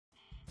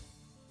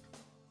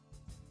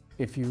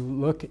If you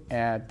look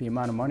at the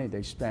amount of money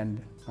they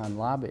spend on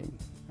lobbying,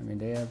 I mean,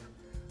 they have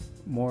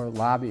more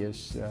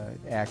lobbyists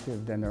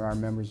active than there are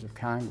members of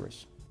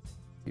Congress.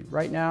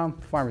 Right now,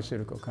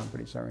 pharmaceutical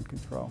companies are in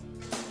control.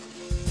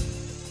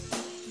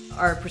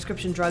 Are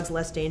prescription drugs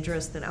less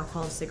dangerous than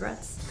alcohol and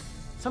cigarettes?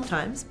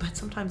 Sometimes, but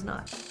sometimes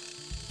not.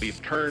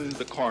 We've turned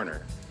the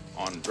corner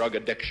on drug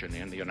addiction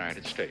in the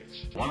United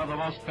States. One of the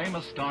most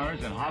famous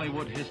stars in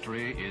Hollywood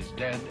history is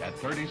dead at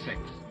 36.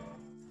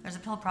 There's a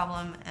pill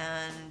problem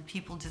and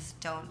people just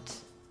don't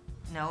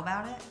know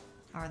about it,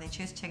 or they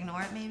choose to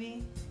ignore it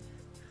maybe.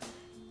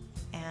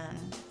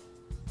 And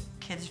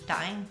kids are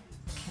dying.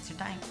 Kids are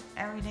dying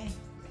every day.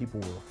 People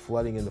were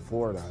flooding into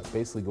Florida,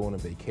 basically going on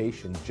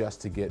vacation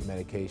just to get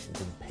medications,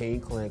 and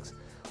pain clinics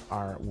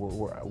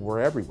were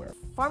everywhere.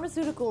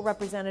 Pharmaceutical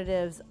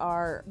representatives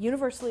are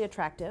universally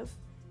attractive.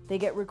 They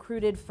get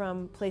recruited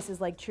from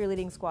places like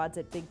cheerleading squads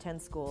at Big Ten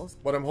schools.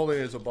 What I'm holding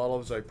is a bottle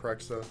of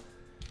Zyprexa.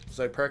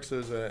 Zyprexa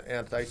is an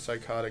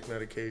antipsychotic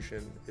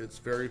medication. It's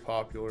very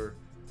popular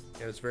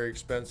and it's very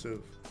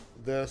expensive.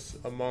 This,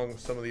 among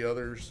some of the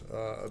others,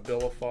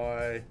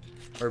 Abilify,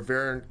 are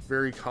very,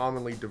 very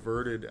commonly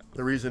diverted.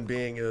 The reason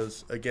being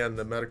is, again,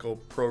 the medical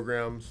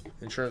programs,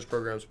 insurance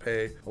programs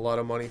pay a lot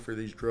of money for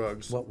these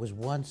drugs. What was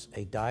once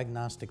a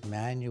diagnostic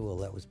manual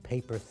that was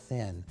paper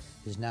thin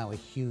is now a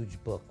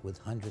huge book with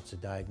hundreds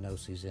of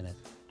diagnoses in it.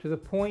 To the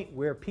point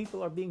where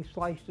people are being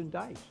sliced and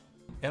diced.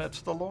 And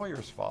it's the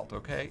lawyer's fault,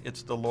 okay?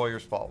 It's the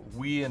lawyer's fault.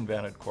 We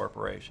invented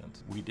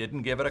corporations. We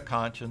didn't give it a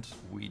conscience.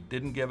 We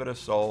didn't give it a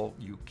soul.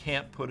 You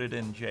can't put it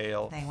in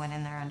jail. They went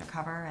in there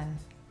undercover, and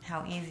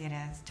how easy it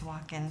is to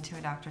walk into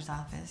a doctor's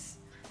office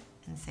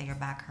and say your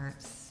back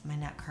hurts, my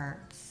neck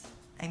hurts,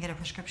 and get a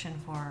prescription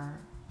for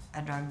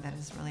a drug that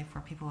is really for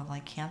people with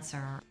like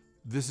cancer.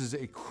 This is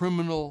a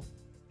criminal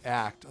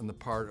act on the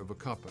part of a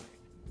company.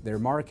 Their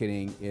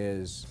marketing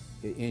is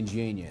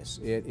ingenious.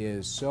 It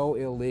is so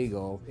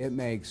illegal, it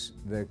makes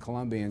the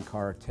Colombian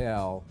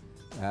cartel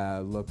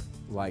look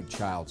like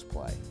child's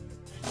play.